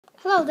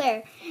Hello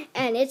there,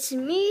 and it's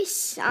me,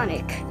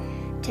 Sonic.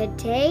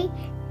 Today,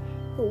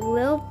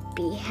 we'll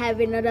be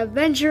having an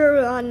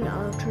adventure on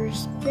outer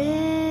space.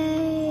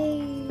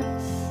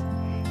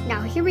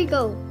 Now, here we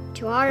go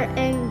to our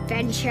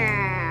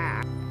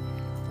adventure.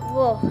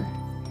 Whoa.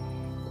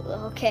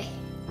 Okay,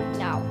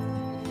 now,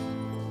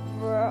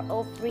 we're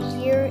over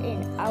here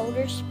in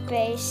outer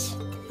space.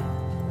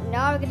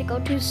 Now we're gonna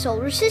go to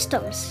solar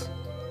systems.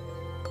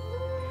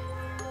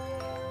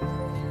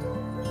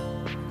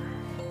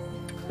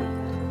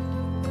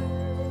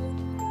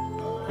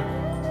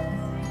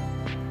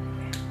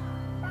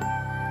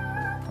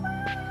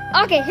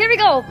 Okay, here we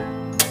go.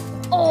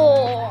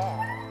 Oh,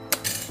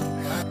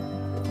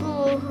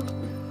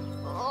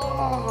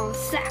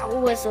 that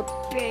was a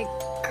big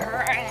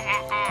crash.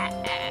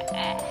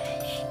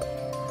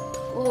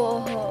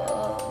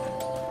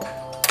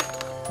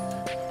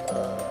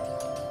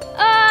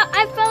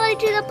 I fell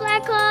into the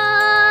black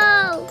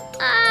hole.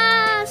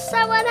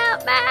 Someone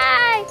help me.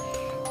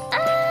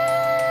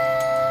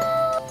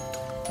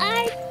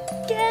 I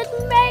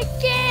didn't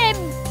make it.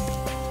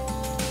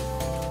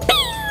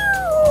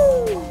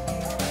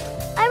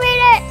 I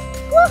made it!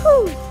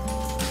 Woohoo!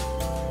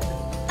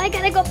 I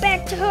gotta go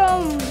back to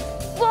home.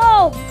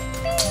 Whoa!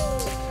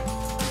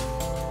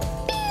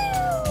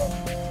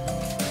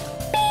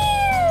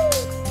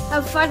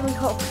 I'm finally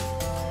home.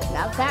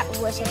 Now that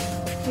was a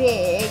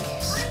big,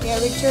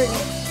 scary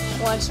journey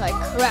once I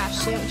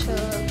crashed into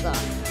the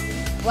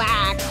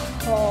black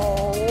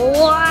hole.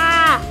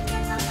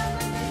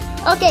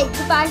 Okay,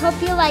 goodbye. Hope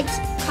you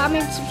liked,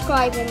 comment,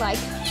 subscribe, and like.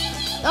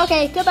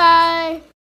 Okay, goodbye.